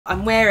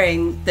I'm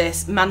wearing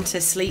this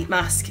Manta sleep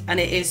mask and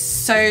it is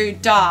so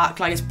dark,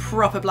 like it's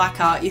proper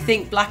blackout. You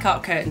think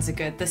blackout curtains are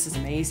good, this is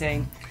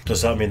amazing.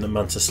 Does that mean that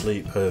Manta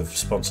Sleep have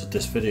sponsored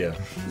this video?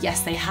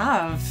 Yes, they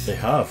have. They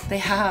have? They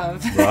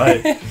have.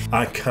 Right.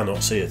 I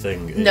cannot see a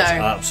thing. It's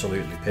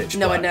absolutely pitch black.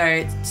 No, I know,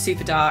 it's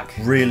super dark.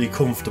 Really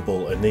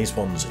comfortable, and these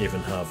ones even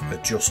have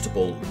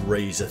adjustable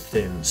razor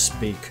thin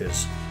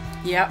speakers.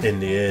 Yep. In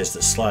the ears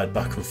that slide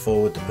back and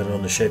forward depending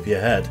on the shape of your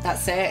head.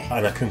 That's it.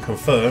 And I can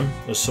confirm,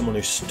 as someone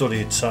who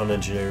studied sound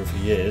engineering for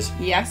years,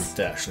 yes,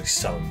 they actually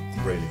sound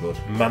really good.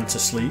 Manta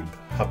Sleep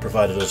have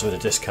provided us with a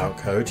discount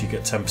code. You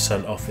get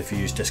 10% off if you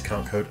use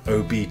discount code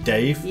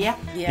OBDave. Yeah.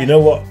 You know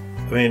what?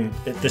 I mean,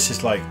 this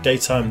is like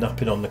daytime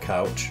napping on the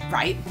couch.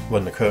 Right.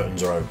 When the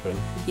curtains are open.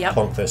 Yep.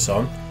 Plonk this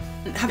on.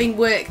 Having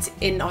worked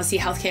in obviously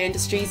healthcare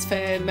industries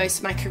for most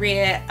of my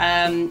career,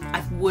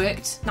 I've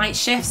worked night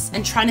shifts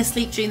and trying to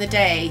sleep during the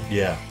day.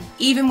 Yeah.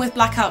 Even with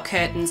blackout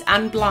curtains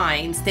and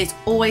blinds, there's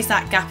always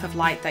that gap of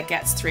light that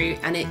gets through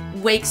and it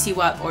wakes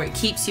you up or it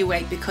keeps you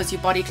awake because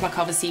your body clock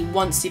obviously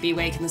wants to be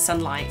awake in the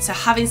sunlight. So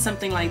having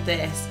something like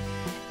this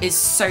is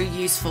so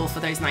useful for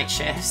those night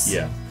shifts.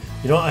 Yeah.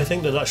 You know what I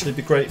think that'd actually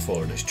be great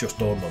for, and it's just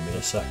dawned on me in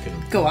a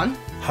second. Go on.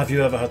 Have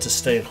you ever had to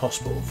stay in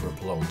hospital for a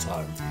prolonged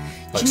time?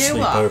 Like Do you know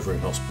sleep what? over in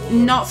hospital?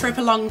 Not for a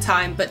prolonged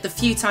time, but the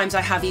few times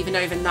I have, even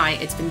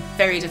overnight, it's been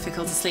very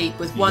difficult to sleep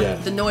with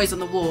the noise on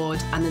the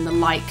ward and then the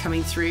light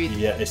coming through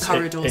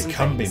corridors. It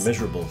can be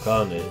miserable,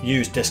 can't it?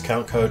 Use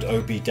discount code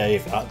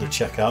OBDave at the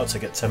checkout to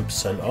get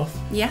 10% off.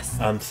 Yes.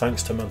 And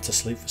thanks to Manta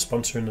Sleep for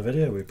sponsoring the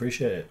video. We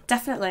appreciate it.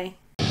 Definitely.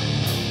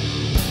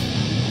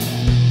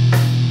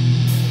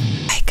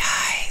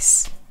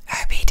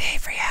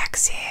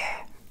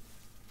 Here.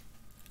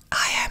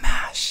 I am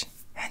Ash,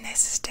 and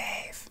this is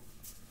Dave.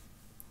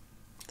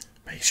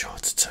 Make sure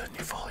to turn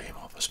your volume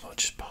up as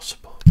much as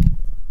possible.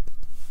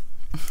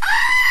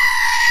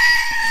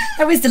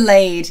 That was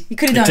delayed. You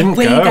could have done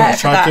way better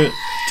for that.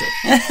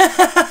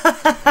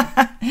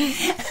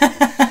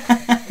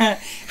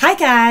 Hi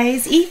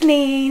guys,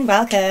 evening,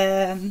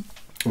 welcome.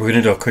 We're going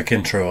to do a quick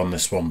intro on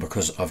this one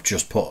because I've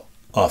just put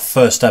our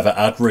first ever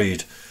ad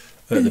read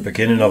at the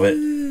beginning of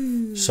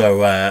it.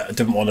 So I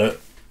didn't want to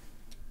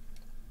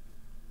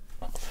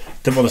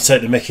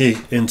take the mickey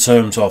in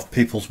terms of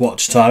people's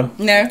watch time.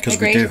 No, because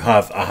we do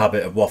have a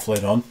habit of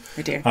waffling on.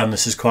 We do. And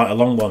this is quite a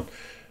long one.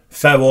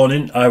 Fair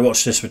warning, I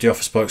watched this with the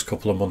Office Blokes a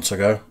couple of months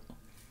ago.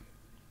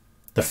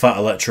 The Fat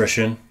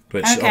Electrician,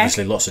 which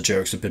obviously lots of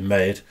jokes have been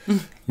made.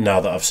 Now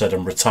that I've said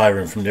I'm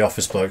retiring from the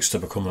Office Blokes to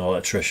become an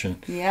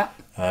electrician. Yeah.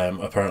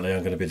 Apparently I'm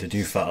going to be the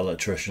new Fat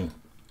Electrician.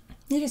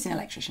 You're just an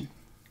electrician.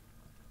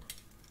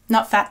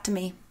 Not fat to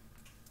me.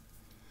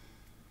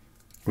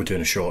 We're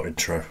doing a short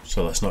intro,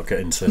 so let's not get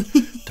into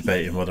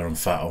debating whether I'm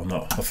fat or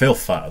not. I feel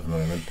fat at the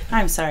moment.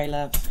 I'm sorry,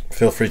 love.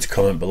 Feel free to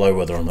comment below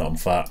whether or not I'm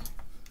fat.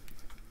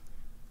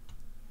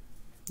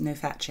 No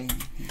fat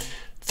shaming.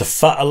 The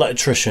Fat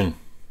Electrician.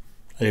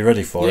 Are you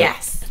ready for it?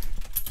 Yes.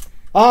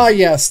 Ah,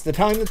 yes. The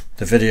time.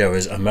 The video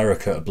is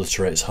America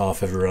obliterates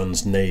half of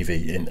Iran's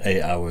navy in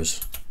 8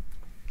 hours.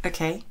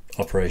 Okay.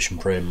 Operation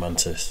Praying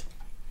Mantis.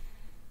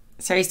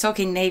 So he's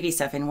talking navy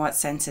stuff. In what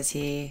sense is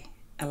he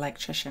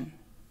electrician?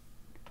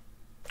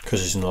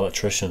 Because he's an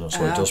electrician, that's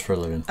what he does for a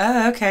living.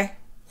 Oh, okay.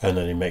 And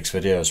then he makes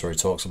videos where he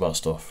talks about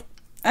stuff.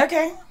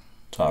 Okay.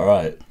 Is that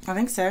alright? I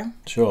think so.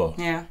 Sure.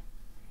 Yeah.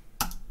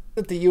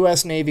 That the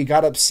U.S. Navy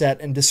got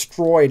upset and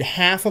destroyed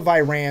half of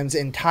Iran's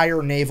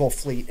entire naval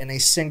fleet in a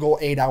single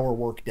 8-hour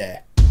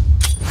workday.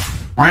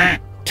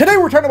 Today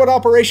we're talking about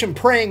Operation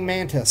Praying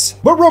Mantis.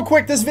 But real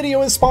quick, this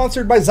video is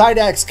sponsored by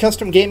Zydax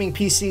Custom Gaming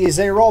PCs.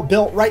 They are all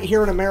built right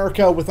here in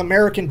America with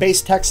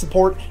American-based tech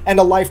support and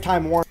a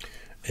lifetime warranty.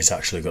 It's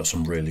actually got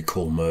some really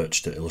cool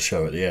merch that he'll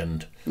show at the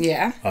end.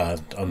 Yeah.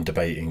 I'm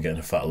debating getting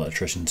a Fat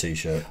Electrician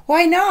t-shirt.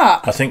 Why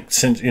not? I think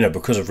since,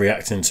 because of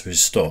reacting to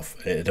his stuff,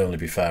 it'd only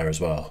be fair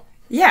as well.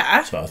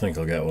 Yeah. So I think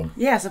I'll get one.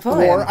 Yeah, support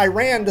Or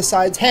Iran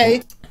decides,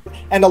 hey,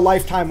 and a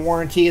lifetime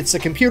warranty. It's the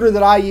computer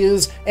that I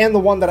use and the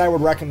one that I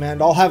would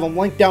recommend. I'll have them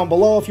linked down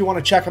below if you want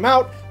to check them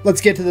out.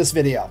 Let's get to this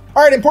video.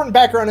 All right, important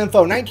background info.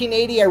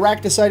 1980,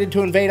 Iraq decided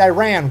to invade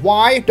Iran.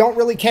 Why? Don't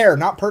really care.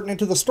 Not pertinent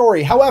to the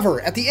story.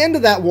 However, at the end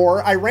of that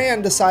war,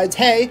 Iran decides,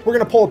 hey, we're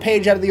going to pull a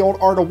page out of the old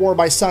Art of War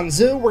by Sun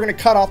Tzu. We're going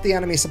to cut off the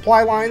enemy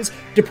supply lines,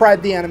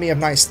 deprive the enemy of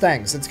nice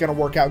things. It's going to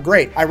work out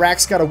great.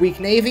 Iraq's got a weak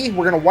navy.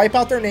 We're going to wipe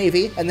out their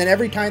navy, and then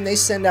every time they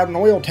send out an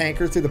oil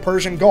tanker through the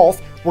Persian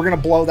Gulf, we're going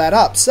to blow that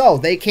up. So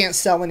they can't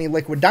sell any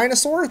liquid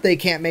dinosaur. They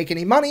can't make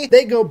any money.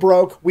 They go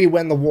broke. We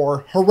win the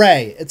war.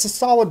 Hooray. It's a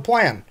solid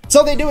plan.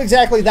 So they do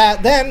exactly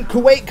that. Then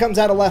Kuwait comes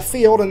out of left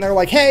field and they're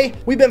like, hey,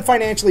 we've been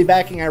financially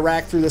backing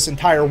Iraq through this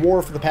entire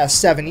war for the past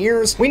 7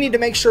 years. We need to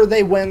make sure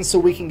they win so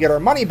we can get our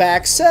money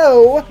back.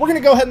 So we're going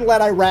to go ahead and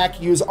let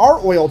Iraq use our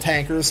oil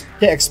tankers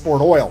to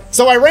export oil.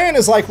 So Iran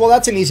is like, well,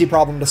 that's an easy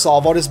problem to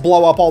solve. I'll just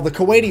blow up all the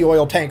Kuwaiti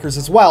oil tankers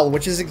as well,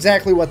 which is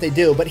exactly what they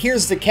do. But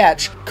here's the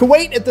catch.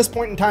 Kuwait at this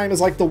point in time is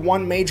like the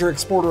one major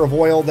exporter of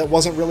oil that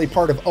wasn't really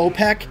part of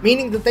OPEC,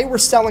 meaning that they were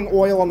selling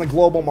oil on the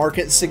global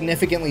market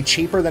significantly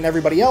cheaper than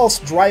everybody else,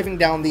 driving driving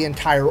down the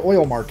entire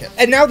oil market.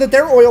 And now that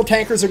their oil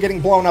tankers are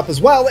getting blown up as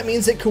well, it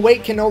means that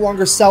Kuwait can no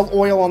longer sell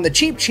oil on the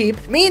cheap,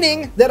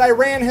 meaning that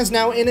Iran has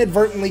now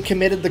inadvertently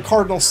committed the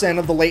cardinal sin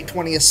of the late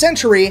 20th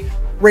century,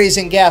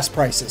 raising gas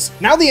prices.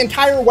 Now the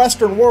entire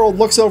Western world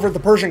looks over at the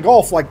Persian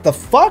Gulf like, the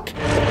fuck?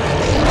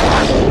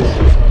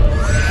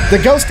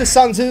 The ghost of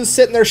Sun Tzu's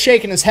sitting there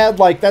shaking his head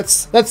like,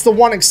 that's the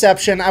one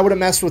exception. I would have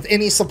messed with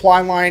any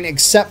supply line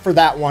except for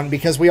that one,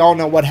 because we all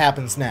know what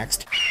happens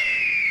next.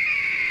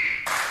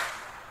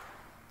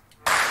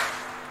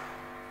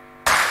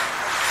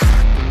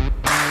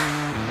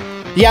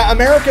 Yeah,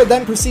 America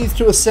then proceeds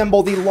to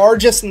assemble the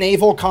largest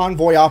naval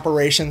convoy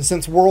operation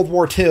since World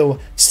War II,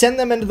 send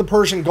them into the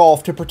Persian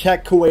Gulf to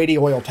protect Kuwaiti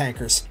oil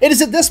tankers. It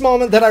is at this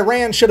moment that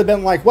Iran should have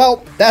been like,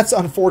 well, that's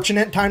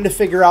unfortunate, time to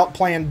figure out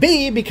plan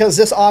B, because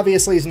this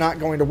obviously is not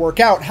going to work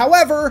out.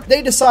 However,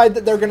 they decide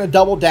that they're going to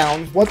double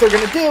down. What they're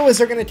going to do is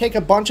they're going to take a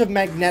bunch of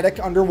magnetic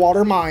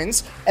underwater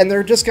mines, and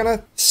they're just going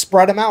to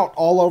spread them out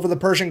all over the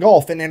Persian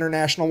Gulf in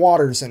international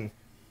waters, and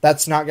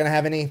that's not going to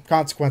have any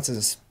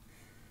consequences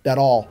at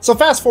all. So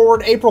fast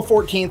forward, April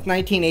 14th,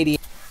 1980.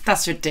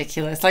 That's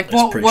ridiculous. Like,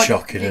 That's pretty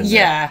shocking, isn't it?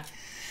 Yeah.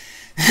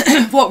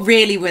 What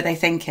really were they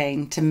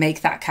thinking to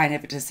make that kind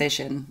of a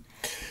decision?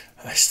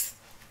 I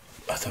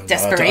don't know.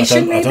 Desperation,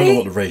 I don't know maybe?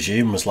 what the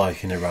regime was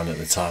like in Iran at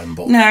the time,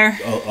 but No.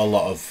 a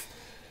lot of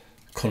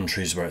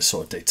countries where it's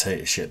sort of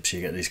dictatorships,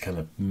 you get these kind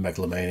of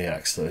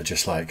megalomaniacs that are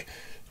just like,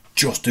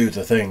 just do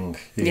the thing.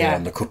 You know,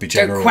 and there could be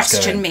generals Don't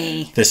question going,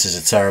 me. This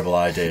is a terrible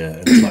idea.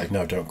 And it's like,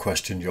 no, don't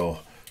question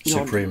your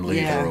supreme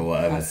leader or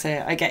whatever. That's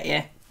it. I get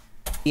you.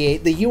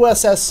 The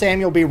USS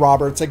Samuel B.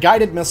 Roberts, a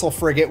guided missile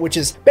frigate, which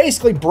is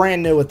basically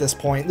brand new at this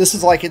point. This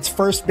is like its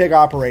first big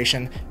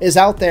operation, is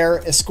out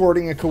there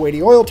escorting a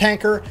Kuwaiti oil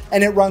tanker,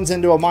 and it runs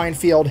into a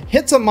minefield,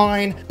 hits a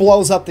mine,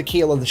 blows up the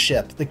keel of the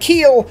ship. The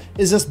keel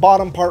is this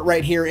bottom part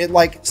right here. It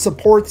like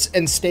supports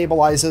and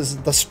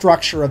stabilizes the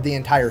structure of the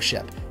entire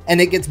ship,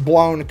 and it gets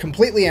blown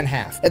completely in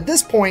half. At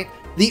this point,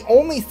 the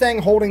only thing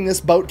holding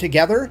this boat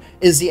together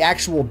is the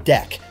actual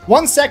deck.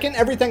 1 second,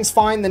 everything's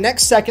fine. The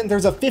next second,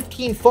 there's a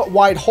 15-foot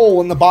wide hole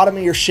in the bottom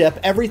of your ship.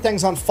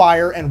 Everything's on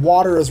fire and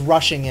water is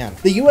rushing in.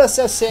 The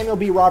USS Samuel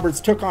B.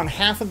 Roberts took on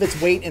half of its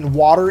weight in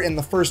water in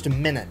the first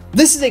minute.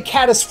 This is a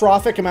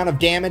catastrophic amount of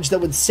damage that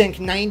would sink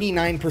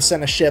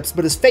 99% of ships,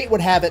 but as fate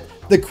would have it,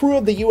 the crew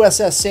of the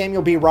USS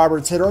Samuel B.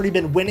 Roberts had already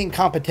been winning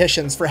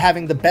competitions for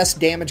having the best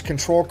damage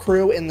control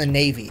crew in the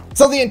Navy.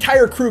 So the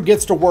entire crew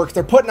gets to work.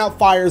 They're putting out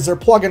fires, they're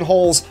plugging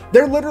holes,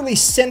 they're literally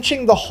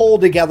cinching the hull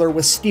together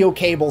with steel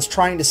cables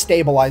trying to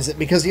stabilize it,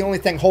 because the only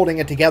thing holding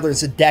it together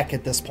is a deck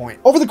at this point.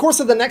 Over the course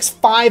of the next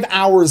 5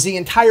 hours, the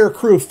entire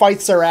crew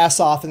fights their ass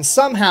off and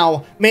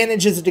somehow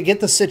manages to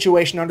get the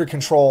situation under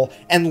control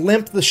and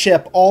limp the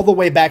ship all the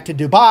way back to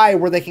Dubai,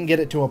 where they can get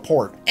it to a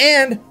port.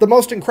 And the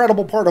most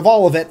incredible part of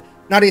all of it,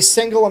 not a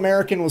single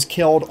American was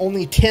killed,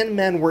 only 10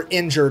 men were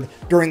injured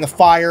during the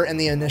fire and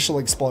the initial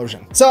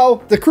explosion.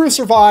 So the crew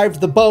survived,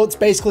 the boat's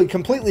basically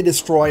completely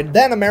destroyed.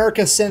 Then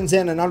America sends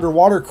in an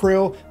underwater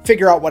crew,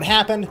 figure out what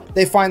happened.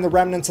 They find the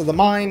remnants of the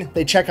mine,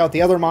 they check out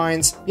the other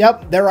mines.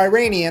 Yep, they're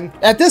Iranian.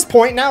 At this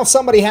point, now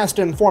somebody has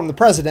to inform the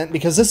president,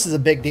 because this is a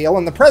big deal.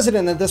 And the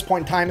president at this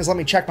point in time is, let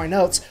me check my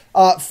notes,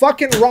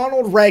 fucking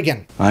Ronald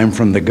Reagan. I'm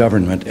from the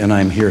government and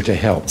I'm here to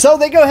help. So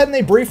they go ahead and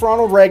they brief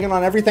Ronald Reagan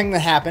on everything that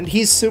happened.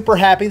 He's super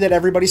happy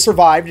that everybody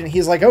survived, and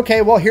he's like,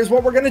 okay, well, here's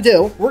what we're going to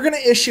do. We're going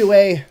to issue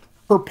a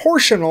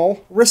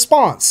proportional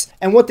response.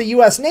 And what the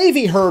U.S.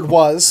 Navy heard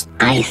was,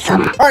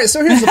 awesome. All right,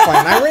 so here's the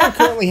plan. Iran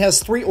currently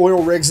has 3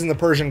 oil rigs in the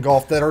Persian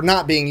Gulf that are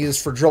not being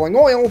used for drilling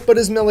oil, but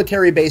as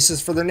military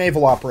bases for their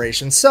naval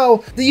operations.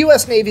 So the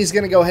U.S. Navy is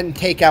going to go ahead and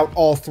take out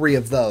all 3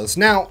 of those.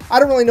 Now, I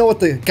don't really know what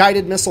the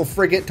guided missile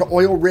frigate to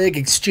oil rig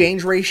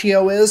exchange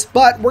ratio is,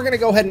 but we're going to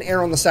go ahead and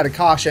err on the side of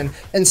caution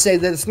and say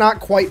that it's not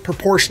quite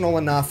proportional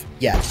enough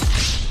yet.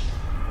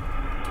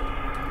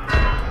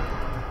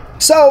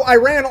 So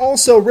Iran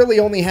also really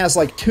only has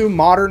like 2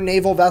 modern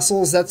naval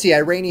vessels. That's the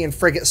Iranian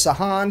frigate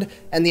Sahand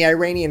and the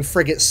Iranian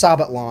frigate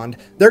Sabatland.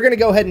 They're going to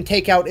go ahead and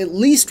take out at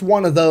least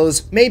one of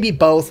those, maybe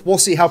both. We'll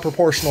see how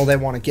proportional they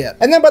want to get.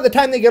 And then by the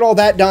time they get all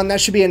that done,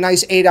 that should be a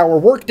nice 8-hour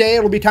workday.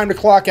 It'll be time to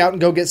clock out and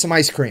go get some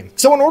ice cream.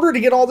 So in order to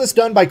get all this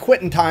done by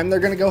quitting time,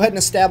 they're going to go ahead and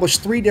establish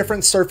 3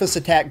 different surface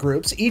attack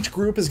groups. Each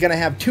group is going to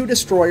have 2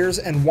 destroyers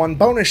and 1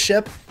 bonus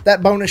ship.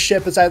 That bonus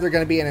ship is either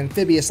going to be an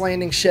amphibious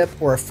landing ship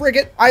or a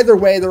frigate. Either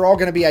way, they're all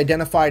going to be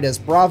identified as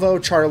Bravo,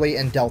 Charlie,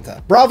 and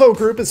Delta. Bravo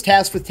group is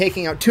tasked with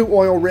taking out 2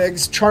 oil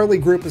rigs, Charlie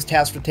group is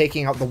tasked with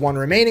taking out the 1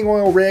 remaining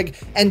oil rig,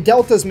 and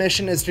Delta's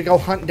mission is to go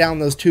hunt down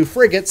those 2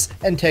 frigates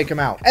and take them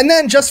out. And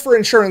then, just for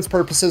insurance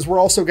purposes, we're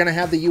also going to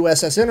have the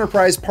USS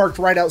Enterprise parked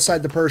right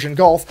outside the Persian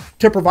Gulf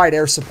to provide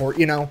air support,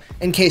 you know,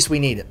 in case we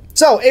need it.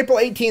 So, April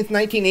 18th,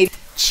 1980.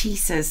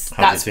 Jesus,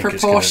 that's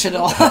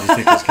proportional. How do you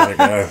think it's going to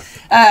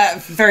go?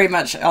 Very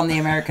much on the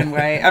American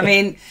way. I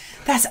mean,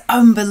 that's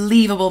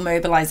unbelievable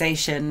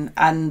mobilization,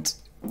 and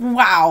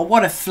wow,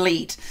 what a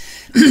fleet.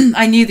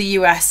 I knew the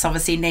US,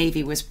 obviously,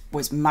 Navy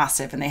was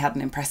massive and they had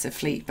an impressive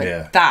fleet, but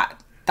yeah,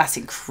 that's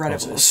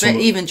incredible.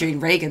 Even during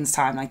Reagan's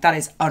time, like, that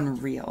is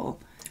unreal.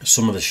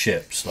 some of the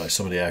ships, like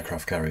some of the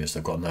aircraft carriers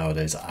they've got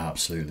nowadays, are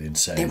absolutely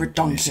insane. They're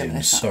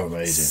ridiculous. So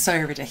amazing. So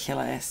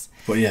ridiculous.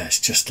 But yeah, it's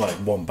just like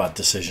one bad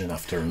decision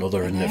after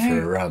another, isn't it,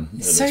 for Iran at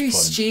this So point.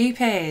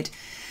 stupid.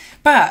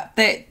 But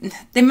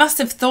they must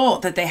have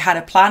thought that they had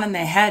a plan in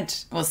their head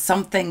or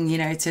something, you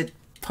know, to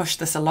push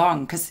this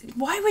along. Because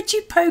why would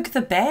you poke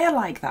the bear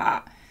like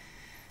that?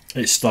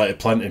 It started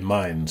planting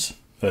mines.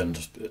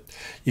 And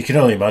you can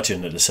only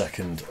imagine that the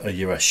second a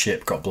US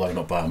ship got blown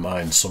up by a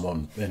mine,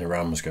 someone in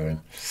Iran was going,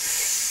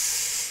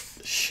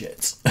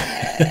 shit.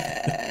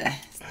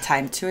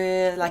 Time to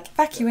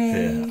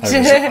evacuate.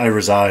 Yeah, I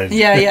resign.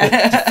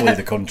 Yeah. To flee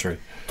the country.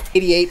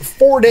 88,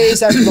 4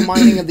 days after the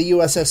mining of the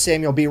USS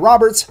Samuel B.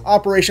 Roberts,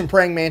 Operation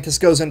Praying Mantis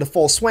goes into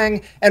full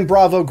swing, and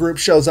Bravo Group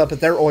shows up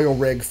at their oil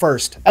rig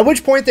first. At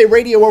which point they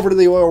radio over to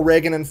the oil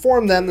rig and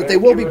inform them that they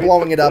will be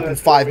blowing it up in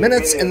 5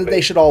 minutes and that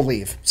they should all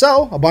leave.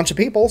 So, a bunch of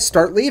people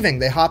start leaving.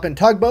 They hop in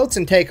tugboats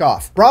and take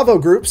off. Bravo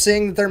Group,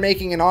 seeing that they're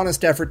making an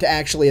honest effort to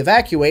actually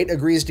evacuate,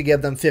 agrees to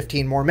give them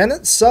 15 more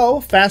minutes. So,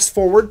 fast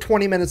forward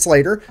 20 minutes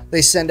later,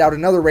 they send out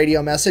another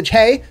radio message,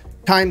 hey,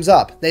 time's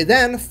up. They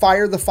then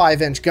fire the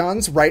 5-inch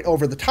guns right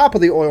over the top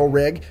of the oil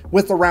rig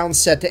with the rounds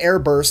set to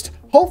airburst,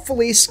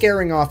 hopefully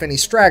scaring off any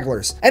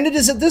stragglers. And it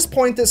is at this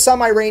point that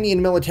some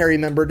Iranian military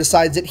member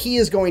decides that he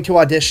is going to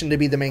audition to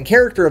be the main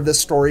character of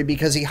this story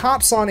because he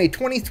hops on a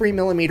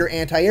 23mm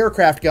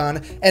anti-aircraft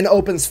gun and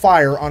opens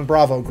fire on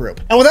Bravo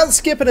Group. And without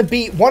skipping a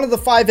beat, one of the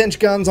 5-inch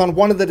guns on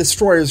one of the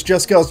destroyers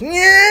just goes,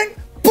 "Nyeh!"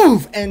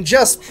 Poof, and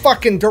just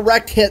fucking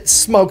direct hit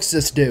smokes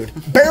this dude.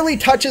 Barely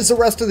touches the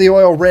rest of the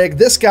oil rig.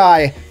 This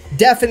guy,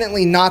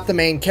 definitely not the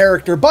main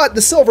character, but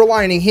the silver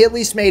lining, he at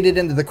least made it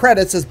into the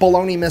credits as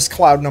Baloney Miss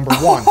Cloud number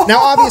 1. Now,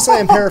 obviously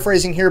I'm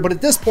paraphrasing here, but at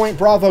this point,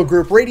 Bravo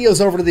Group radios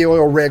over to the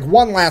oil rig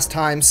one last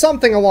time,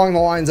 something along the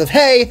lines of,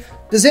 hey,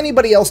 does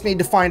anybody else need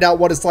to find out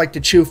what it's like to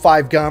chew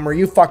 5 gum? Or are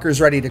you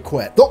fuckers ready to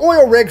quit? The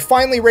oil rig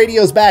finally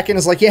radios back and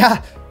is like,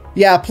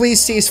 yeah,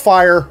 please cease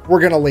fire, we're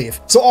gonna leave.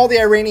 So all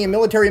the Iranian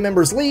military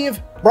members leave.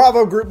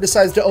 Bravo Group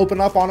decides to open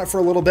up on it for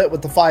a little bit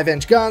with the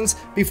 5-inch guns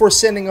before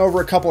sending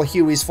over a couple of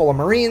Hueys full of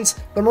Marines.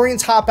 The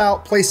Marines hop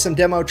out, place some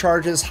demo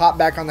charges, hop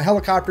back on the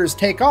helicopters,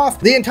 take off.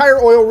 The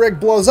entire oil rig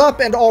blows up,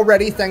 and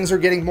already things are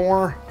getting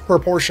more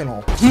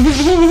proportional.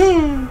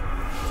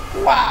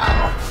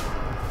 Wow.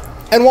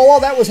 And while all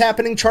that was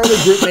happening, Charlie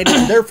Group made it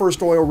to their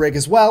first oil rig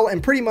as well,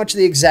 and pretty much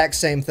the exact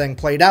same thing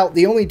played out.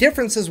 The only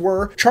differences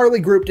were Charlie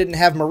Group didn't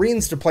have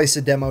Marines to place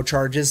the demo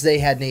charges, they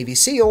had Navy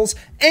SEALs,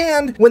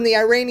 and when the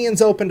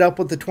Iranians opened up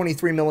with the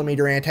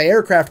 23mm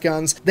anti-aircraft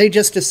guns, they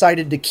just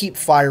decided to keep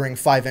firing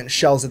 5-inch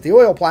shells at the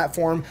oil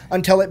platform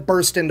until it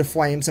burst into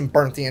flames and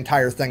burnt the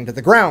entire thing to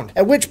the ground.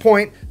 At which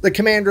point, the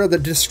commander of the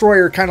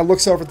destroyer kind of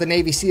looks over at the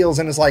Navy SEALs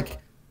and is like,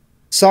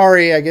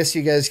 sorry, I guess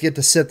you guys get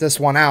to sit this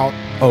one out.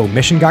 Oh,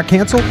 mission got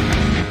canceled?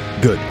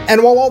 Good.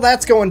 And while all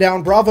that's going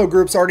down, Bravo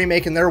Group's already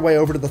making their way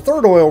over to the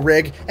third oil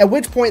rig, at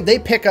which point they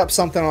pick up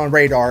something on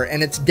radar,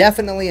 and it's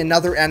definitely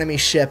another enemy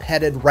ship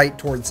headed right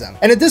towards them.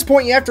 And at this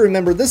point, you have to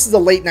remember, this is the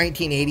late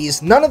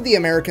 1980s. None of the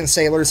American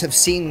sailors have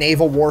seen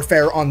naval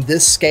warfare on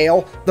this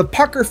scale. The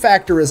pucker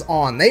factor is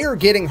on. They are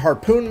getting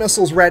harpoon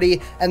missiles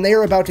ready, and they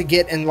are about to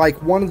get in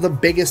like one of the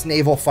biggest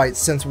naval fights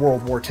since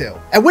World War II.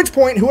 At which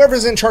point,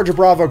 whoever's in charge of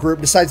Bravo Group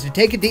decides to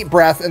take a deep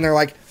breath, and they're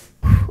like,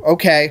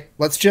 okay,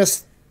 let's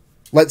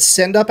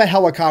send up a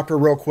helicopter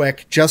real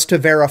quick just to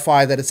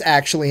verify that it's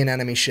actually an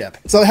enemy ship.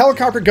 So the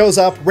helicopter goes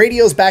up,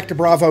 radios back to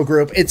Bravo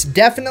Group. It's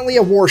definitely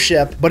a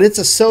warship, but it's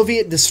a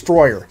Soviet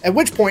destroyer. At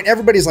which point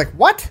everybody's like,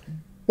 what?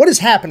 What is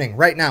happening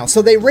right now?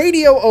 So they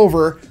radio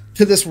over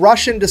to this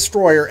Russian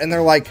destroyer and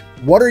they're like,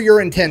 what are your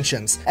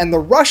intentions? And the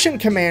Russian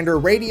commander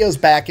radios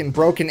back in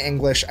broken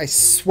English. I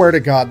swear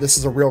to God, this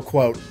is a real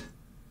quote.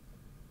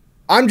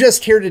 I'm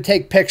just here to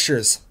take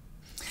pictures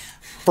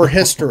for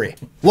history.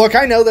 Look,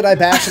 I know that I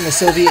bash in the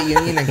Soviet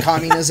Union and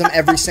communism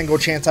every single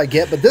chance I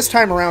get, but this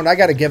time around, I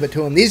gotta give it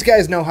to them. These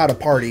guys know how to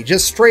party.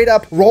 Just straight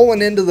up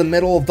rolling into the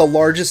middle of the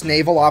largest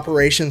naval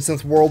operation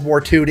since World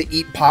War II to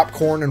eat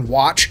popcorn and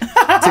watch.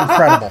 It's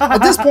incredible.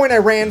 At this point,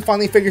 Iran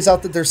finally figures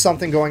out that there's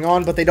something going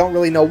on, but they don't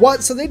really know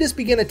what, so they just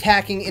begin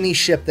attacking any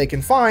ship they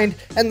can find,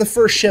 and the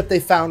first ship they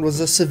found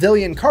was a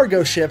civilian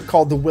cargo ship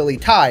called the Willie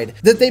Tide,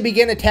 that they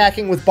begin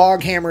attacking with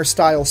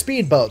Boghammer-style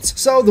speedboats.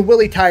 So the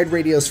Willie Tide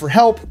radios for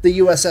help. The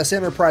USS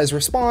Enterprise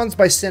responds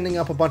by sending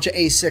up a bunch of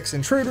A6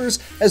 intruders,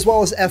 as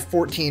well as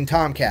F-14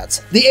 Tomcats.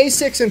 The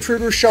A6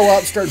 intruders show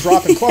up, start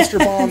dropping cluster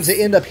bombs,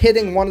 they end up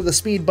hitting one of the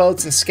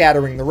speedboats and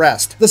scattering the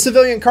rest. The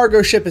civilian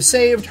cargo ship is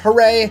saved,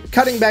 hooray.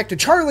 Cutting back to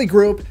Charlie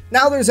Group,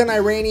 now there's an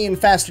Iranian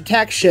fast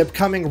attack ship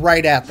coming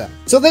right at them.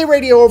 So they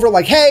radio over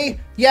like, hey,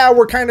 yeah,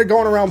 we're kind of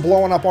going around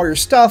blowing up all your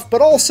stuff,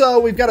 but also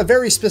we've got a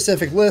very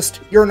specific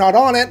list, you're not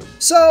on it,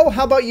 so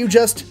how about you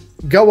just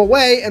go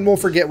away and we'll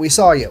forget we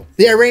saw you.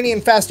 The Iranian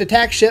fast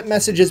attack ship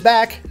messages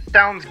back,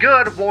 sounds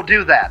good, we'll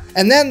do that.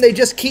 And then they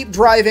just keep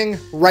driving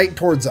right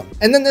towards them.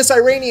 And then this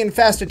Iranian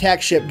fast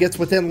attack ship gets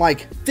within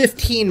like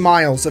 15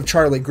 miles of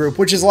Charlie Group,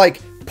 which is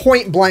like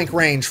point blank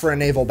range for a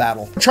naval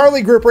battle.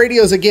 Charlie Group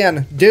radios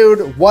again,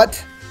 dude,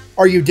 what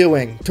are you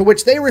doing? To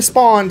which they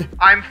respond,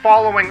 I'm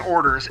following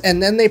orders.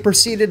 And then they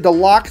proceeded to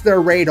lock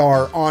their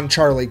radar on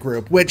Charlie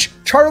Group, which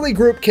Charlie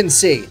Group can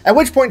see. At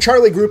which point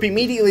Charlie Group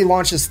immediately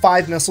launches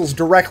 5 missiles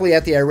directly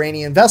at the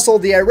Iranian vessel.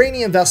 The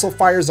Iranian vessel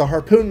fires a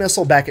harpoon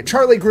missile back at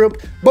Charlie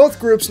Group. Both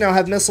groups now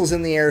have missiles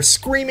in the air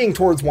screaming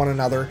towards one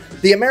another.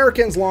 The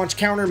Americans launch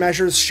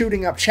countermeasures,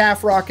 shooting up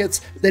chaff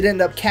rockets that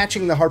end up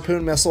catching the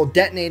harpoon missile,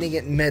 detonating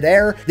it in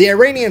midair. The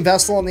Iranian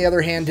vessel, on the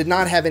other hand, did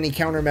not have any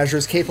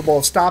countermeasures capable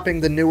of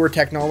stopping the newer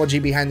technology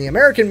behind the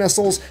American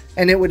missiles,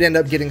 and it would end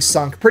up getting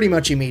sunk pretty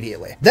much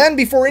immediately. Then,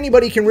 before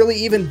anybody can really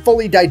even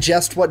fully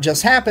digest what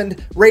just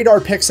happened, radar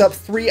picks up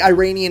 3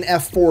 Iranian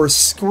F-4s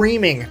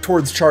screaming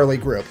towards Charlie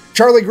Group.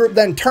 Charlie Group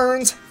then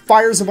turns,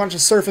 fires a bunch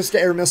of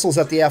surface-to-air missiles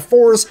at the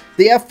F-4s.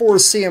 The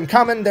F-4s see them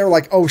coming, they're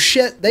like, oh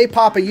shit, they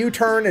pop a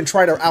U-turn and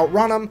try to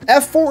outrun them.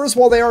 F-4s,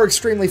 while they are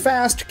extremely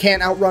fast,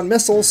 can't outrun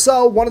missiles,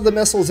 so one of the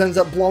missiles ends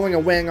up blowing a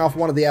wing off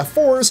one of the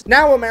F-4s.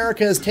 Now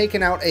America has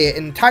taken out an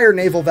entire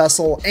naval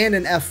vessel and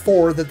an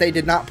F-4 that they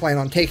did not plan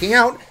on taking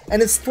out,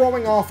 and it's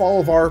throwing off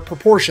all of our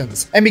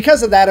proportions. And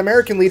because of that,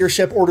 American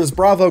leadership orders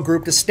Bravo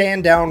Group to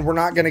stand down, we're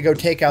not going to go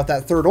take out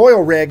that 3rd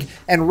oil rig,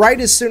 and right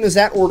as soon as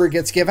that order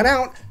gets given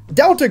out,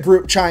 Delta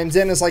Group chimes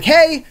in and is like,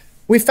 hey,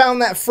 we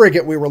found that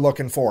frigate we were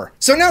looking for.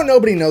 So now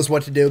nobody knows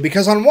what to do,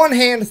 because on one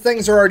hand,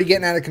 things are already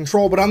getting out of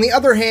control, but on the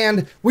other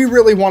hand, we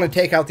really want to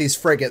take out these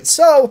frigates.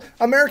 So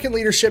American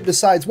leadership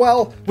decides,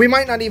 well, we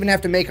might not even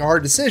have to make a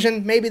hard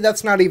decision. Maybe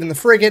that's not even the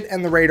frigate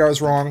and the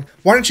radar's wrong.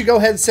 Why don't you go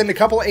ahead and send a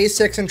couple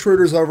A6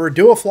 intruders over,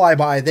 do a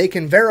flyby. They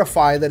can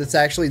verify that it's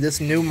actually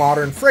this new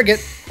modern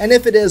frigate, and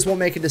if it is, we'll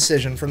make a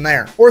decision from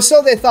there. Or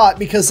so they thought,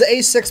 because the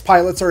A6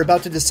 pilots are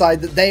about to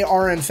decide that they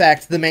are in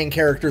fact the main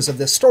characters of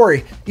this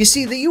story. You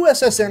see, the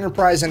USS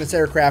Enterprise and its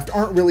aircraft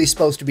aren't really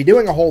supposed to be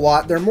doing a whole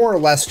lot. They're more or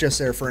less just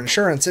there for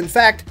insurance. In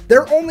fact,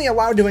 they're only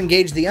allowed to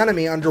engage the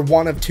enemy under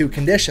one of 2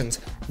 conditions.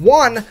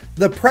 One,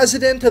 the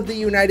President of the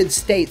United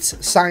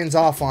States signs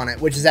off on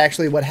it, which is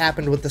actually what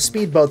happened with the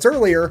speedboats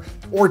earlier.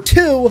 Or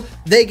 2,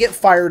 they get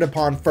fired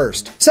upon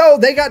first. So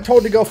they got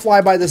told to go fly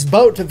by this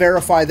boat to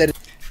verify that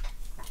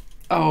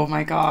Oh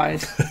my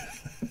god.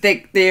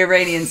 The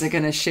Iranians are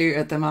going to shoot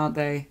at them, aren't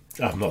they?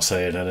 I'm not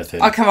saying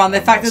anything. Oh, come on.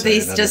 The fact that they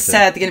just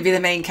said they're going to be the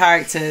main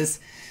characters.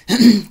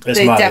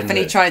 They mad,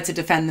 definitely tried to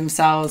defend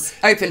themselves,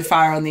 open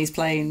fire on these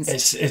planes, it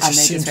and just they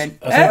seems, just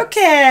went,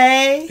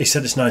 okay. He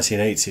said it's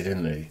 1980,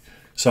 didn't he?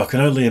 So I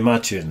can only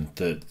imagine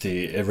that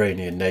the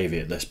Iranian Navy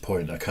at this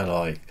point are kind of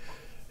like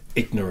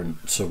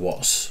ignorant to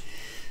what's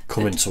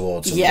coming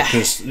towards them. Yeah.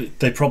 Because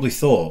they probably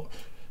thought,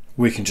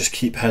 we can just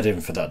keep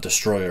heading for that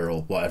destroyer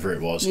or whatever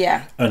it was,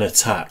 yeah, and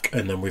attack,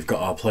 and then we've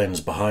got our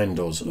planes behind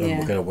us, and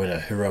we're going to win a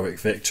heroic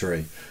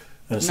victory.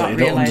 And it's like,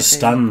 you don't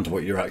understand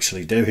what you're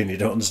actually doing. You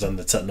don't understand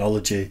the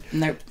technology.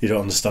 Nope. You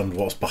don't understand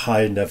what's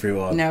behind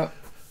everyone. No.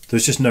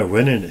 There's just no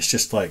winning. It's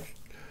just like...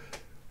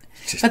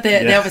 But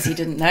they obviously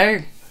didn't know.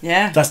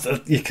 Yeah.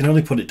 You can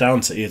only put it down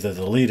to either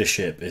the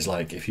leadership is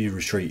like, if you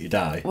retreat, you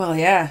die. Well,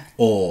 yeah.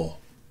 Or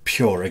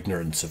pure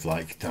ignorance of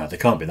like, no, they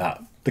can't be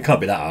that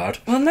hard.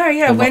 Well, no,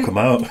 yeah. Knock them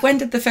out. When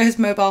did the first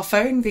mobile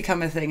phone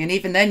become a thing? And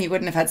even then, you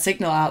wouldn't have had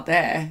signal out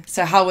there.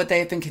 So how would they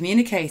have been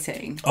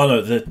communicating? Oh,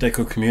 no, they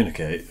could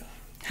communicate.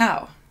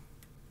 How?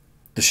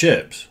 The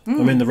ships. I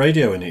mean, they're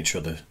radioing each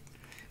other.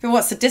 But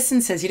what's the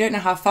distances? You don't know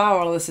how far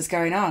all of this is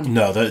going on.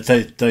 No,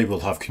 they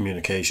will have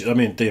communication. I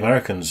mean, the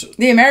Americans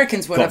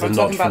would have. I'm got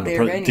talking the nod about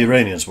from the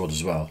Iranians would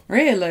as well.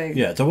 Really?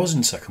 Yeah, there was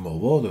in the Second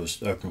World War, there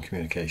was open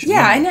communication.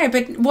 Yeah, I know,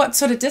 but what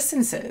sort of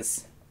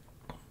distances?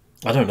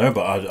 I don't know,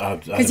 but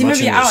I'd because you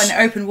maybe out in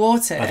open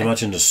water. I'd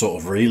imagine there's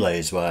sort of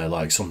relays where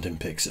like something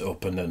picks it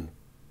up and then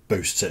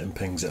boosts it and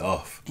pings it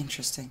off.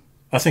 Interesting.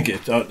 I think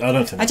it. I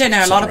don't think. I don't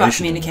know a lot about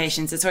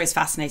communications. It's always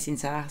fascinating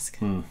to ask.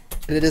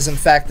 It is in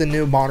fact the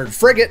new modern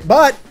frigate,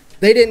 but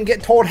they didn't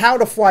get told how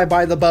to fly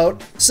by the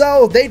boat,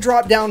 so they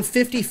drop down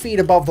 50 feet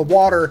above the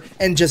water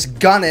and just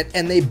gun it,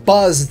 and they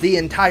buzz the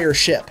entire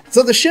ship.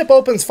 So the ship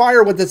opens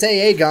fire with its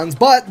AA guns,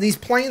 but these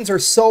planes are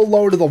so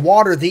low to the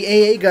water, the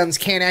AA guns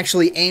can't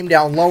actually aim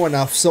down low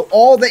enough, so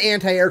all the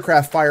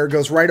anti-aircraft fire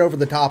goes right over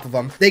the top of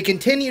them. They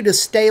continue to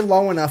stay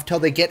low enough till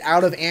they get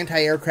out of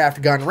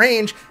anti-aircraft gun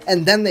range,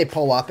 and then they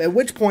pull up, at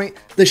which point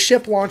the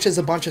ship launches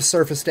a bunch of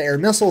surface-to-air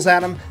missiles at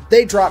them.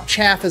 They drop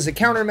chaff as a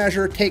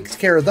countermeasure, takes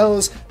care of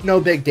those,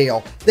 no big deal.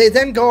 They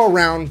then go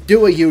around,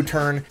 do a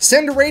U-turn,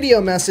 send a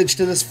radio message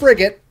to this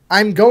frigate,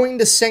 I'm going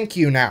to sink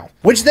you now.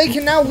 Which they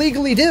can now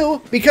legally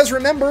do, because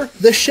remember,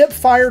 the ship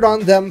fired on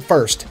them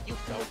first. You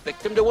fell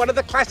victim to one of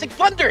the classic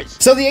blunders.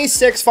 So the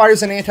A6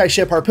 fires an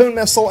anti-ship harpoon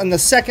missile, and the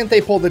second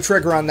they pull the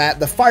trigger on that,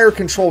 the fire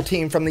control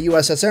team from the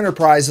USS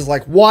Enterprise is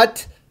like,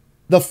 what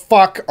the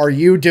fuck are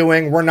you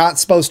doing? We're not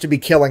supposed to be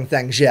killing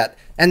things yet.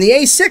 And the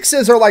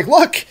A6s are like,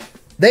 look,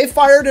 they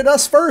fired at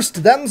us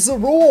first. Them's the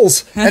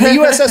rules. And the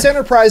USS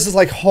Enterprise is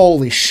like,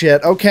 holy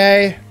shit,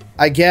 okay,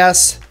 I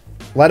guess.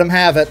 Let them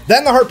have it.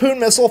 Then the Harpoon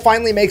missile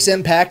finally makes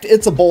impact.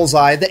 It's a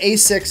bullseye. The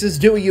A6s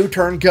do a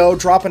U-turn, go,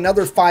 drop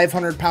another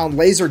 500-pound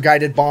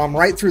laser-guided bomb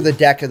right through the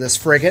deck of this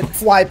frigate,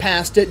 fly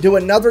past it, do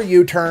another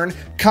U-turn,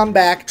 come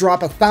back,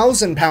 drop a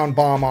 1,000-pound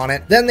bomb on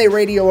it. Then they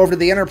radio over to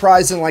the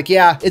Enterprise and like,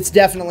 yeah, it's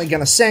definitely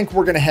gonna sink.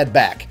 We're gonna head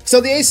back.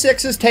 So the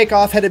A6s take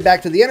off, headed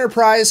back to the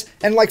Enterprise,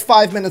 and like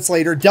 5 minutes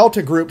later,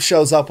 Delta Group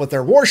shows up with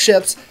their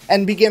warships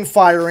and begin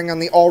firing on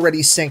the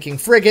already sinking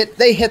frigate.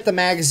 They hit the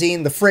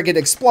magazine, the frigate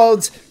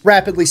explodes,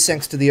 rapidly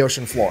sinks to the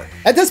ocean floor.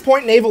 At this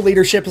point, naval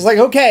leadership is like,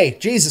 okay,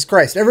 Jesus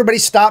Christ, everybody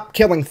stop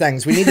killing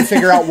things. We need to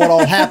figure out what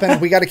all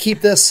happened. We got to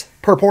keep this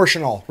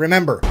proportional,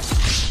 remember.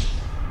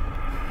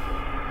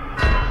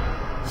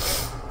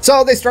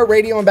 So they start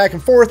radioing back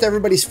and forth.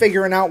 Everybody's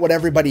figuring out what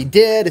everybody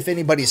did, if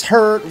anybody's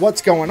hurt,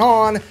 what's going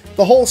on,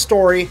 the whole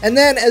story. And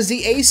then as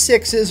the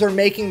A6s are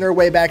making their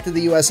way back to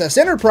the USS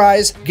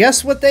Enterprise,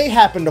 guess what they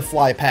happen to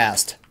fly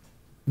past?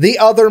 The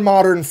other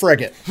modern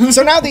frigate.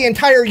 So now the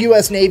entire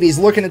US Navy's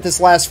looking at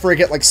this last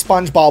frigate like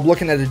SpongeBob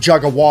looking at a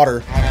jug of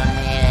water. I don't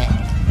need it.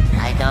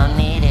 I don't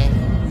need it.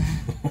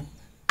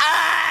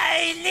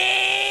 I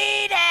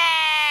need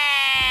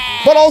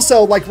it! But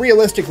also, like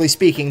realistically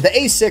speaking, the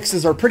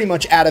A6s are pretty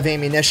much out of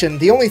ammunition.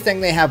 The only thing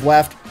they have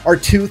left are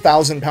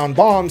 2,000-pound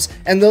bombs,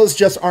 and those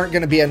just aren't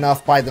going to be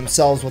enough by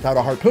themselves without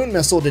a Harpoon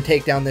missile to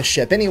take down this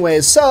ship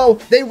anyways, so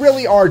they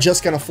really are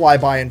just going to fly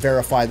by and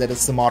verify that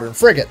it's the modern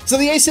frigate. So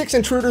the A6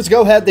 intruders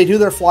go ahead, they do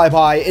their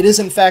flyby. It is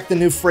in fact the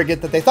new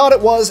frigate that they thought it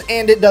was,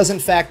 and it does in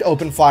fact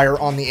open fire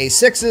on the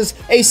A6s.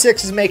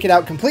 A6s make it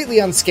out completely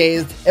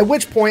unscathed, at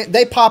which point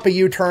they pop a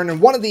U-turn,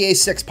 and one of the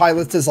A6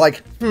 pilots is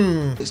like,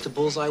 At least a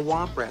bullseye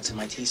womp rats in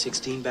my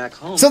T-16 back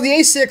home. So the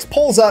A6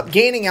 pulls up,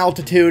 gaining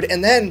altitude,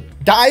 and then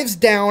dives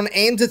down,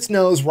 aims its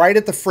nose right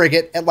at the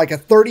frigate at like a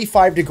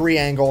 35-degree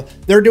angle.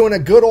 They're doing a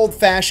good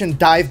old-fashioned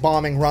dive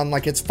bombing run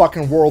like it's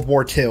fucking World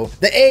War II.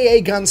 The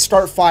AA guns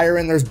start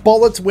firing, there's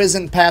bullets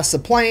whizzing past the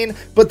plane,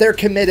 but they're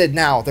committed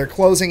now. They're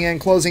closing in,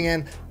 closing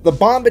in. The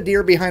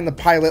bombardier behind the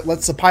pilot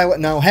lets the pilot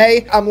know,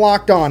 hey, I'm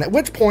locked on. At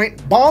which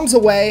point, bombs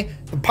away,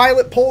 the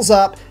pilot pulls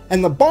up,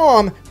 and the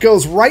bomb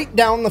goes right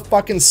down the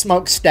fucking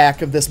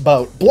smokestack of this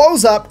boat.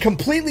 Blows up,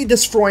 completely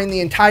destroying the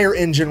entire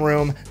engine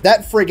room.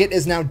 That frigate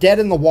is now dead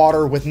in the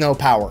water with no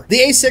power. The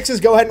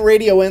A6s go ahead and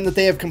radio in that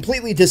they have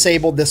completely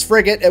disabled this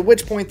frigate, at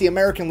which point the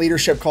American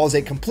leadership calls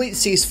a complete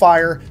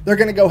ceasefire. They're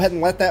gonna go ahead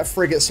and let that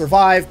frigate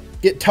survive,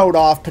 get towed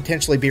off,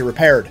 potentially be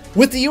repaired.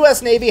 With the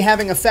US Navy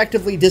having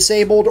effectively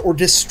disabled or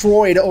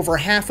destroyed over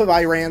half of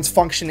Iran's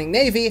functioning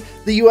navy,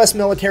 the US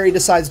military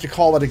decides to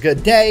call it a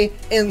good day,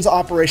 ends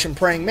Operation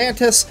Praying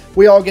Mantis,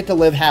 we all get to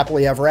live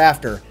happily ever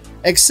after.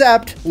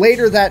 Except,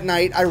 later that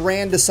night,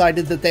 Iran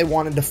decided that they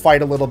wanted to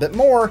fight a little bit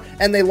more,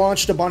 and they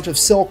launched a bunch of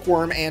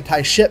Silkworm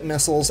anti-ship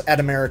missiles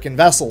at American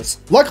vessels.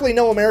 Luckily,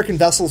 no American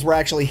vessels were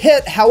actually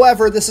hit.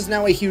 However, this is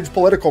now a huge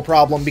political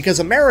problem because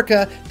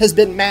America has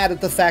been mad at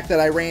the fact that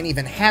Iran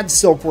even had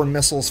Silkworm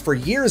missiles for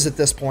years at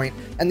this point,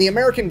 and the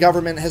American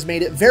government has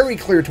made it very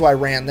clear to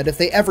Iran that if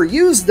they ever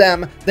used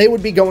them, they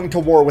would be going to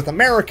war with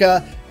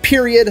America,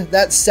 period.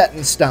 That's set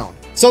in stone.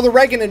 So the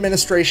Reagan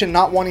administration,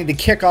 not wanting to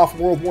kick off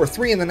World War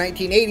III in the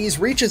 1980s,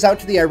 reaches out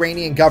to the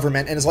Iranian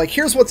government and is like,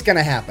 here's what's going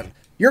to happen.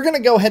 You're going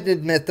to go ahead and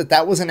admit that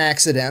that was an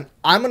accident.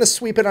 I'm going to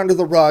sweep it under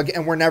the rug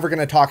and we're never going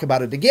to talk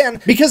about it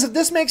again. Because if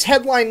this makes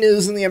headline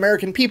news and the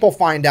American people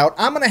find out,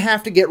 I'm going to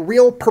have to get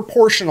real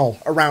proportional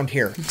around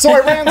here. So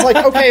Iran's like,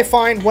 okay,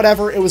 fine,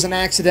 whatever. It was an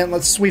accident.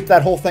 Let's sweep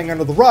that whole thing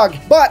under the rug.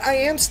 But I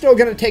am still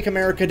going to take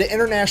America to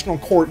international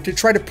court to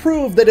try to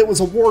prove that it was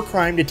a war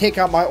crime to take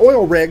out my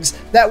oil rigs.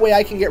 That way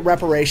I can get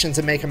reparations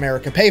and make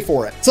America pay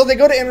for it. So they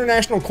go to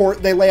international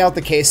court. They lay out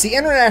the case. The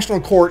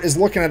international court is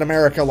looking at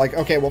America like,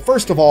 okay, well,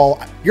 first of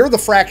all, you're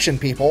the fraction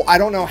people. I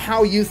don't know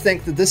how you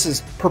think that this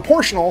is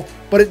proportional,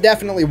 but it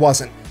definitely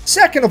wasn't.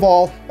 Second of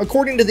all,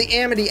 according to the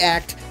Amity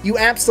Act, you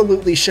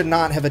absolutely should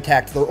not have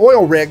attacked their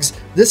oil rigs.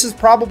 This is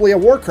probably a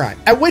war crime.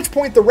 At which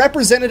point the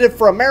representative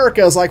for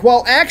America is like,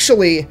 well,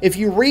 actually, if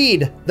you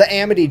read the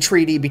Amity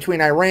Treaty between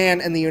Iran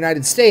and the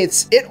United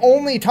States, it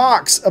only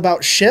talks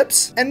about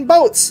ships and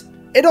boats.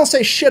 It don't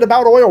say shit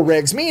about oil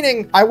rigs,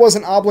 meaning I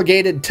wasn't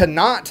obligated to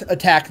not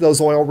attack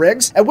those oil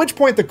rigs. At which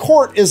point the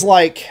court is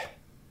like,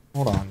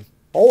 hold on.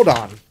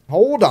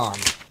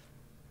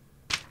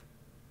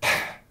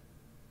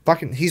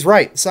 Fucking, he's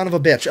right, son of a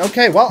bitch.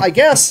 Okay, well, I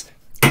guess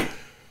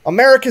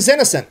America's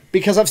innocent,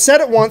 because I've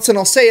said it once and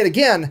I'll say it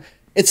again.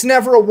 It's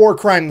never a war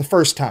crime the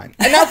first time.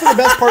 And now for the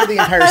best part of the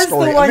entire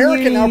story.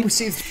 America now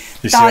proceeds...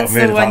 You see what I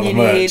mean about the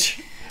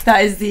merch?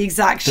 That is the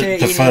exact shit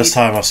The first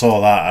time I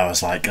saw that, I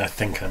was like, I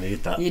think I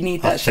need that. You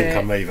need that shit. I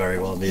think I may very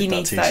well need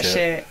that t-shirt. That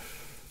shit.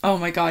 Oh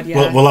my god,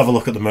 yeah. We'll have a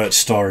look at the merch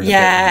store in a bit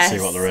and see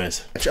what there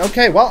is.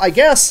 Okay, well, I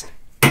guess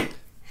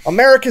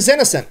America's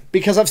innocent,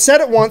 because I've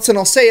said it once and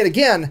I'll say it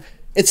again.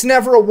 It's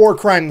never a war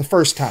crime the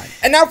first time.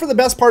 And now for the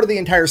best part of the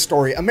entire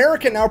story.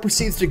 America now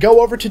proceeds to go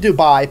over to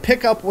Dubai,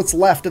 pick up what's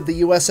left of the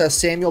USS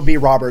Samuel B.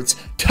 Roberts,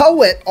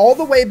 tow it all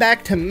the way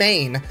back to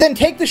Maine, then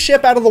take the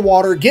ship out of the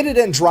water, get it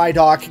in dry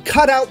dock,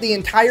 cut out the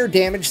entire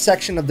damaged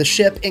section of the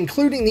ship,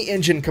 including the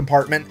engine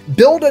compartment,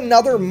 build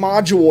another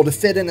module to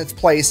fit in its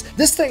place.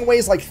 This thing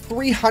weighs like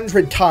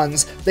 300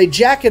 tons. They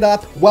jack it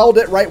up, weld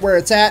it right where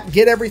it's at,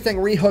 get everything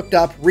rehooked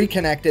up,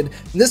 reconnected.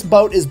 And this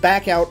boat is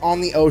back out on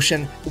the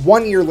ocean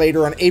 1 year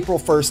later on April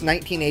 1st,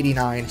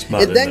 1989.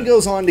 It then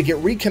goes on to get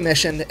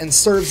recommissioned and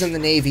serves in the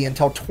Navy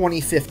until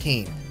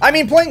 2015. I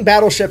mean, playing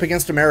Battleship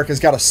against America's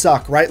gotta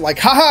suck, right? Like,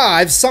 haha,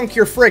 I've sunk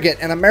your frigate,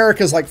 and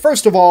America's like,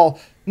 first of all,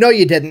 no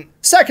you didn't.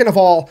 Second of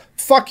all,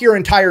 fuck your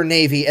entire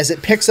Navy as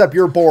it picks up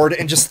your board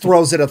and just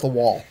throws it at the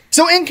wall.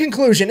 So in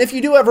conclusion, if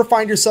you do ever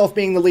find yourself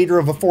being the leader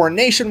of a foreign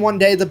nation one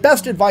day, the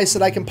best advice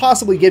that I can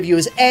possibly give you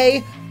is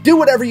A, do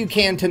whatever you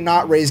can to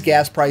not raise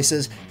gas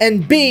prices,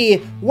 and B,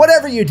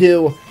 whatever you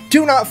do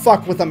not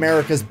fuck with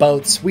America's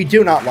boats. We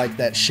do not like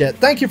that shit.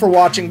 Thank you for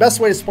watching. Best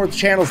way to support the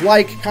channel is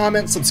like,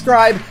 comment,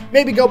 subscribe,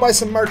 maybe go buy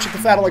some merch at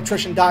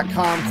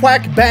thefatelectrician.com.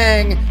 Quack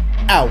bang,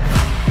 out.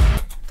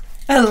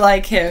 I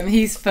like him.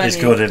 He's funny. He's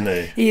good, isn't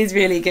he? He is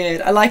really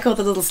good. I like all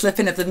the little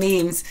slipping of the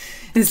memes.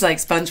 It's like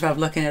SpongeBob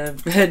looking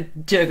at a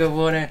jug of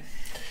water.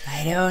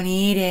 I don't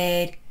need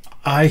it.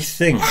 I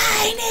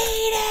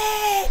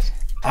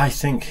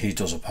think he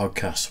does a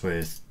podcast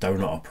with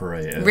Donut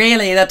Operator.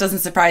 Really? That doesn't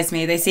surprise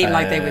me. They seem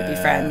like they would be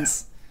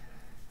friends.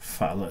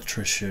 Fat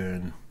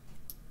Electrician.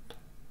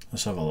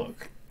 Let's have a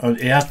look. Oh,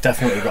 he has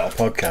definitely got a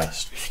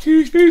podcast.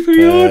 Excuse me for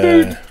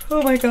yawning.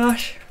 Oh my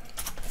gosh.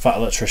 Fat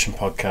Electrician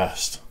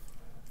podcast.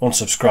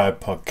 Unsubscribe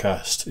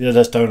podcast. Yeah,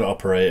 there's Donut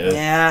Operator.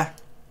 Yeah.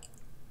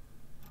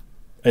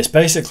 It's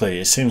basically,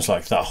 it seems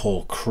like that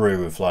whole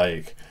crew of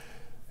like,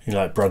 you know,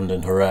 like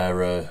Brandon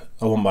Herrera.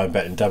 I wouldn't mind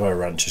betting Demo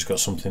Ranch has got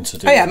something to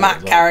do with it.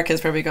 Matt Carrick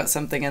has probably got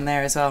something in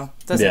there as well.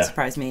 Doesn't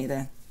surprise me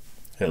either.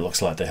 It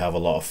looks like they have a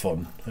lot of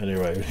fun.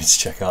 Anyway, we need to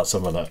check out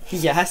some of that.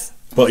 Yes.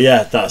 But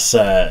yeah, that's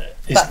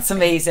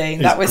amazing.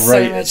 That was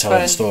great so much at telling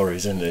fun.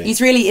 Stories, isn't he?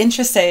 He's really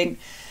interesting.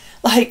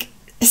 Like,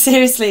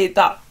 seriously,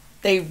 that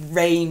they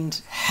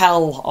rained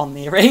hell on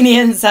the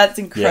Iranians. That's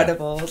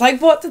incredible. Yeah.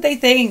 Like, what did they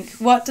think?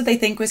 What did they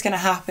think was going to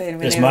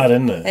happen? It's mad,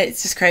 isn't it?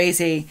 It's just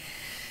crazy.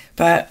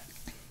 But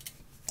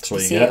that's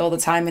what you see it all the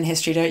time in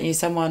history, don't you?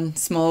 Someone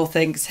small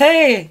thinks,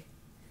 hey,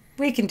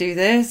 we can do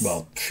this.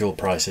 Well, fuel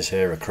prices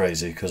here are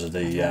crazy because of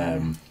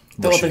the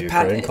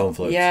Russia-Ukraine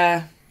conflict.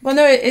 Yeah. Well,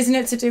 no, isn't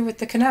it to do with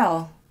the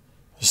canal?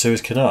 The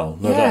Suez Canal?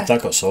 No,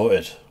 that got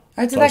sorted.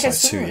 Oh, did that was get like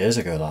sorted? 2 years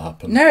ago that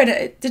happened. No,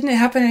 didn't it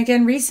happen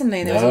again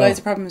recently? There was loads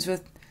of problems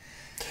with...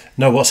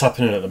 No, what's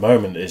happening at the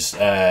moment is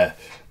the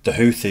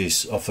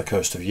Houthis off the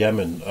coast of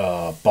Yemen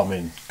are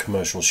bombing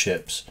commercial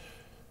ships.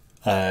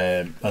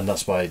 And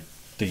that's why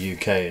the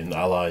UK and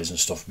allies and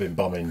stuff have been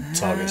bombing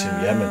targets in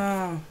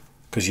Yemen.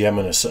 Because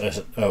Yemen is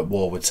at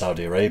war with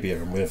Saudi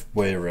Arabia, and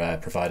we're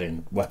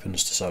providing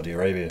weapons to Saudi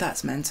Arabia.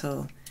 That's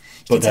mental.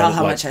 You can tell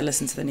how much I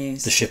listen to the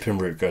news. The shipping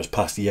route goes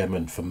past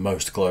Yemen for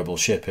most global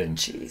shipping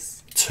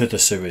to the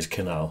Suez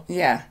Canal.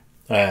 Yeah.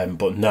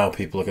 But now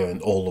people are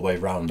going all the way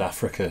around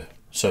Africa,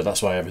 so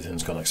that's why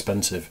everything's gone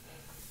expensive.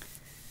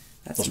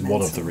 That's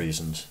one of the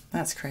reasons.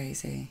 That's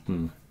crazy.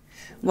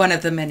 One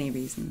of the many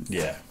reasons.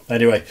 Yeah.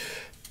 Anyway,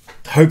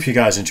 hope you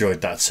guys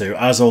enjoyed that too.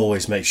 As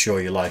always, make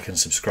sure you like and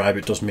subscribe.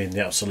 It does mean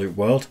the absolute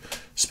world,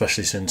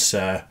 especially since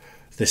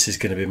this is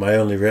going to be my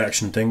only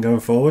reaction thing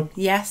going forward.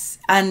 Yes,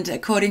 and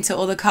according to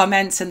all the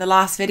comments in the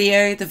last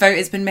video, the vote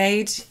has been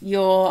made.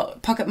 Your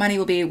pocket money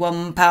will be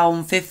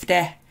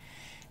 £1.50.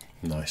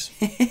 Nice.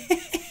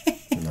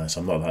 Nice.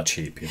 I'm not that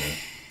cheap, you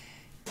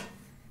know.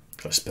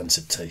 Got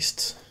expensive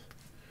tastes.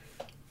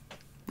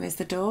 Where's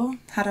the door?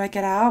 How do I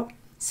get out?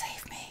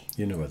 Save me.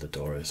 You know where the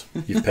door is.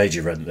 You've paid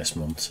your rent this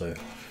month, so...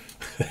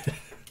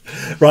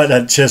 Right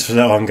then, cheers for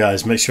that one,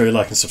 guys. Make sure you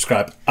like and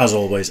subscribe, as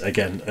always,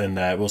 again, and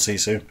we'll see you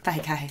soon.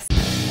 Bye, guys.